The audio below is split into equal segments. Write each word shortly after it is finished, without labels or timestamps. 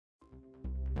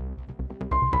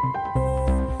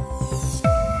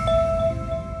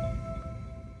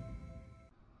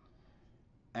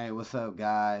Hey, what's up,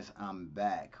 guys? I'm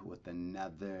back with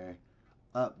another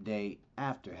update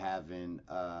after having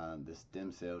the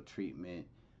stem cell treatment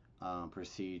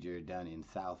procedure done in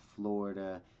South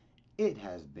Florida. It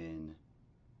has been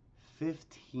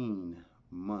 15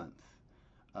 months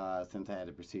since I had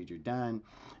the procedure done.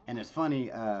 And it's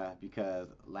funny because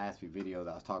last few videos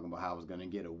I was talking about how I was going to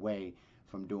get away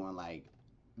from doing like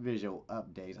visual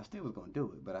updates. I still was going to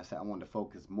do it, but I said I wanted to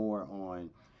focus more on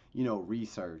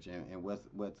research and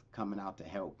what's coming out to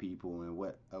help people and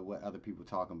what other people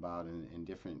talking about in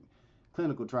different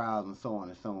clinical trials and so on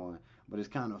and so on. But it's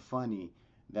kind of funny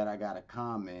that I got a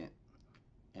comment,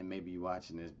 and maybe you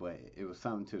watching this, but it was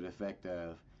something to the effect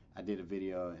of, I did a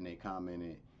video and they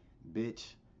commented,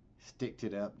 "Bitch, stick to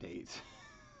the updates."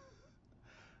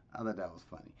 I thought that was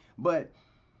funny, but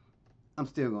I'm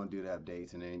still gonna do the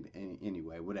updates and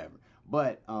anyway, whatever.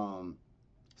 But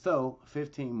so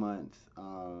 15 months.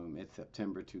 It's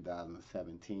September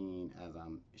 2017 as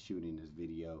I'm shooting this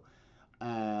video,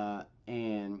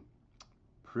 and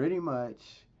pretty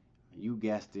much, you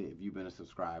guessed it, if you've been a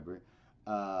subscriber,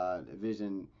 the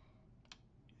vision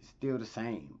is still the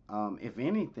same. If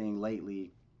anything,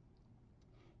 lately,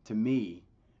 to me,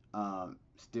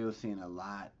 still seeing a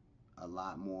lot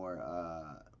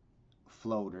more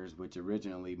floaters, which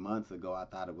originally months ago I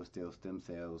thought it was still stem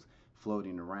cells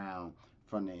floating around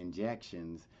from the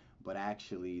injections, but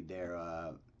actually they're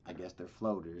I guess they're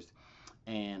floaters.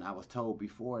 And I was told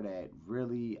before that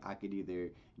really I could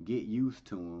either get used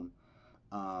to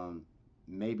them,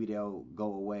 maybe they'll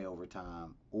go away over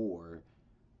time, or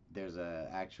there's a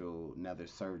actual another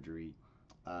surgery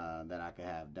that I could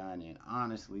have done. And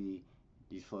honestly,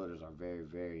 these floaters are very,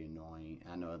 very annoying.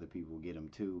 I know other people get them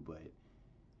too, but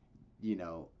you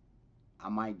know, I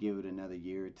might give it another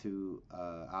year or two.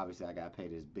 Obviously, I got to pay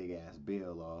this big ass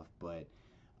bill off, but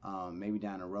maybe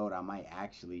down the road I might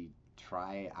actually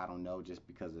try it. I don't know, just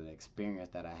because of the experience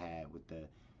that I had with the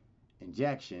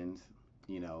injections.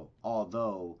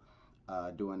 Although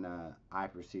doing the eye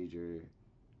procedure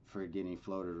for getting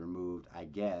floaters removed, I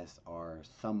guess, are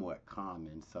somewhat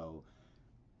common. So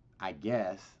I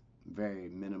guess very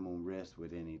minimum risk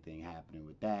with anything happening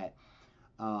with that.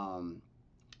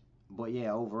 But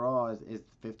yeah, overall, it's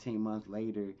 15 months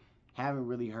later. Haven't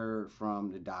really heard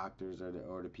from the doctors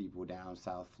or the people down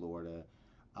South Florida.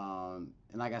 And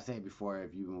like I said before,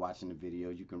 if you've been watching the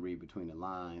videos, you can read between the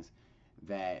lines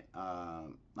that,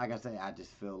 like I said, I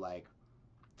just feel like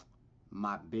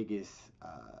my biggest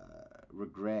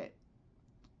regret,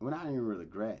 well, not even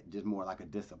regret, just more like a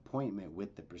disappointment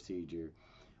with the procedure,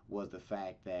 was the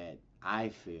fact that I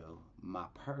feel, my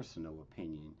personal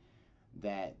opinion,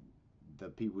 that the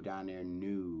people down there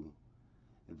knew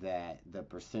that the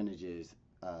percentages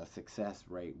success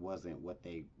rate wasn't what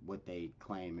they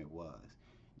claim it was.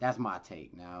 That's my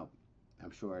take. Now, I'm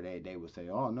sure they would say,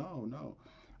 "Oh no,"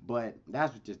 but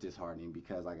that's just disheartening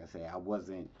because, like I say,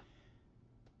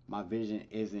 my vision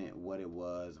isn't what it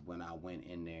was when I went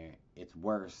in there. It's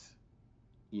worse,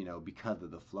 because of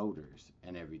the floaters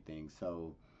and everything.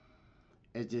 So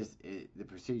the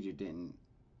procedure didn't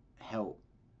help,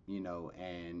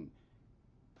 and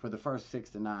for the first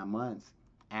 6 to 9 months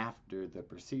after the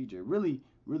procedure, really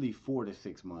 4 to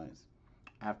 6 months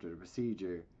after the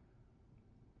procedure,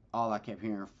 all I kept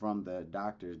hearing from the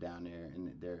doctors down there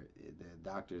and the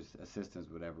doctors'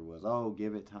 assistants, whatever, was, "Oh,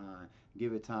 give it time,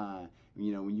 give it time."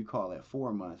 When you call it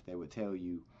 4 months, they would tell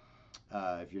you,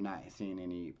 if you're not seeing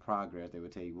any progress, they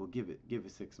would tell you, "Well, give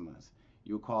it 6 months."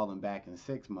 You'll call them back in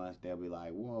 6 months, they'll be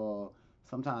like, "Well,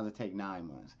 sometimes it take 9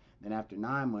 months." Then after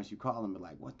 9 months, you call them and be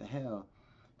like, "What the hell?"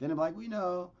 Then they're like,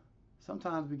 "Well,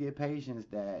 sometimes we get patients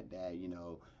that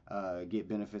get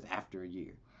benefits after a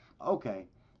year." Okay,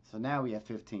 so now we have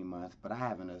 15 months, but I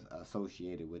haven't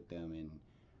associated with them in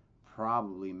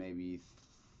probably maybe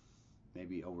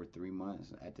over 3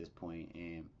 months at this point.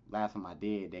 And last time I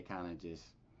did, they kind of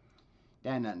just,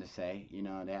 they had nothing to say.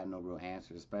 They had no real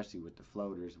answers, especially with the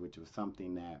floaters, which was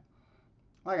something that,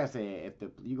 like I said,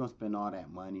 if you're gonna spend all that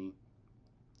money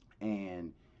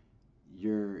and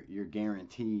you're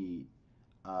guaranteed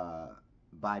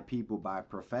by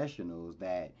professionals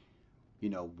that,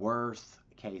 worst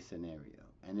case scenario,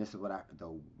 and this is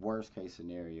the worst case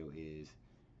scenario is,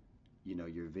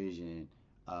 your vision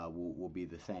will be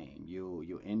the same.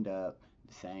 You'll end up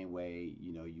the same way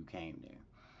you came there,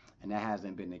 and that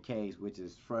hasn't been the case, which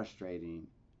is frustrating.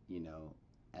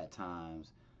 At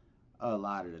times, a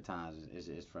lot of the times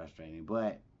it's frustrating,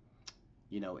 but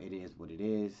it is what it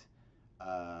is.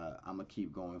 I'm gonna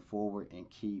keep going forward and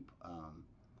keep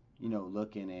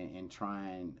looking and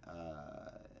trying,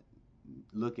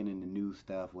 looking into new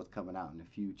stuff, what's coming out in the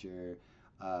future,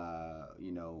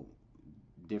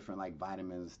 different like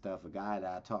vitamins and stuff. A guy that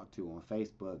I talked to on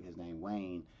Facebook, his name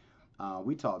Wayne,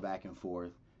 we talk back and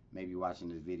forth, maybe watching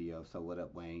this video. So what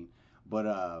up, Wayne?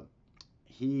 But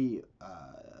he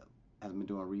has been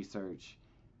doing research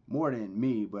more than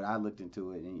me, but I looked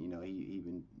into it, and he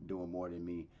been doing more than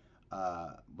me.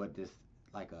 But this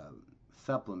like a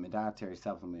supplement, dietary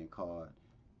supplement called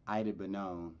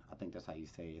Idebenone. I think that's how you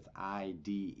say it. It's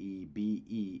Idebenone.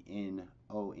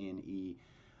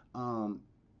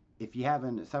 If you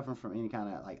haven't suffering from any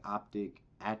kind of like optic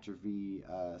atrophy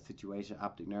situation,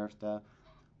 optic nerve stuff,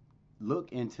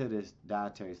 look into this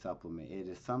dietary supplement. It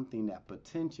is something that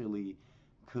potentially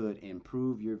could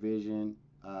improve your vision,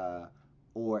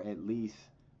 or at least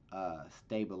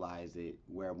stabilize it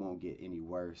where it won't get any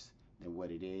worse than what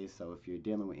it is. So if you're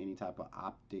dealing with any type of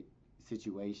optic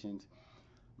situations,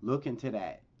 look into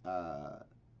that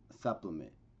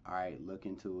supplement. All right, look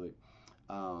into it.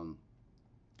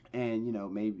 And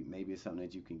maybe it's something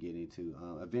that you can get into.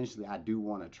 Eventually, I do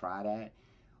want to try that,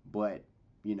 but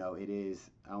it is,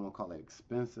 I don't want to call it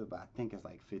expensive, but I think it's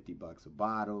like $50 a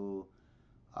bottle,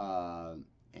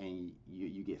 and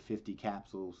you get 50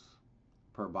 capsules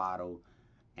per bottle,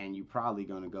 and you're probably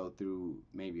going to go through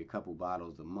maybe a couple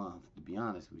bottles a month, to be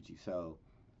honest with you. So,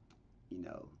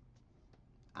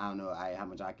 I don't know how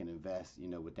much I can invest,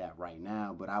 with that right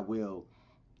now, but I will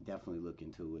definitely look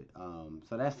into it.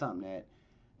 So that's something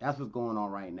that's what's going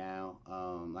on right now.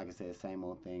 Like I said, same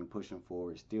old thing, pushing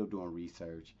forward, still doing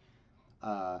research,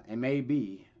 and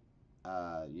maybe,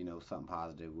 something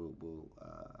positive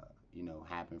will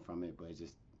happen from it, but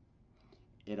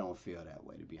it don't feel that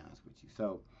way, to be honest with you.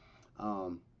 So,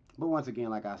 but once again,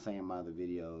 like I say in my other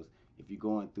videos, if you're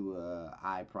going through a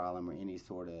eye problem or any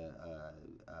sort of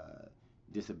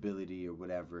disability or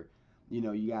whatever, you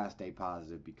gotta stay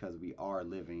positive, because we are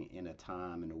living in a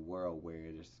time, in a world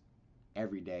where there's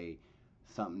every day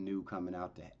something new coming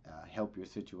out to help your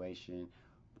situation,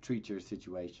 treat your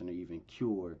situation, or even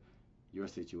cure your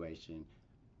situation.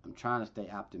 I'm trying to stay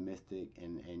optimistic,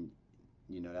 and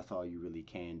that's all you really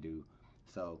can do.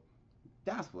 So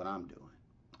that's what I'm doing.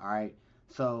 All right,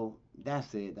 so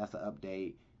that's it. That's an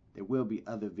update. There will be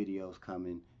other videos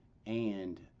coming,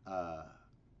 and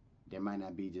there might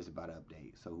not be just about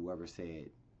updates. So whoever said,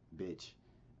 bitch,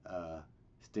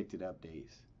 stick to the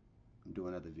updates, I'm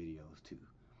doing other videos too.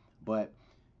 But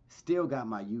still got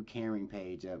my You Caring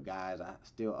page up, guys. I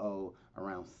still owe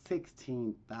around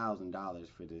 $16,000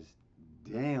 for this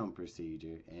damn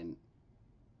procedure, and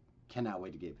cannot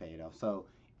wait to get paid off. So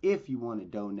if you want to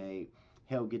donate,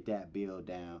 help get that bill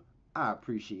down, I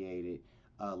appreciate it.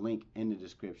 Link in the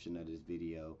description of this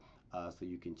video, so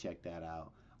you can check that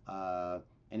out.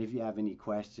 And if you have any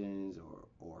questions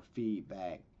or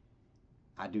feedback,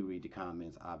 I do read the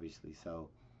comments, obviously. So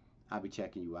I'll be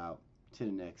checking you out. Till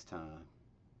the next time.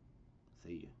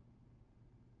 See ya.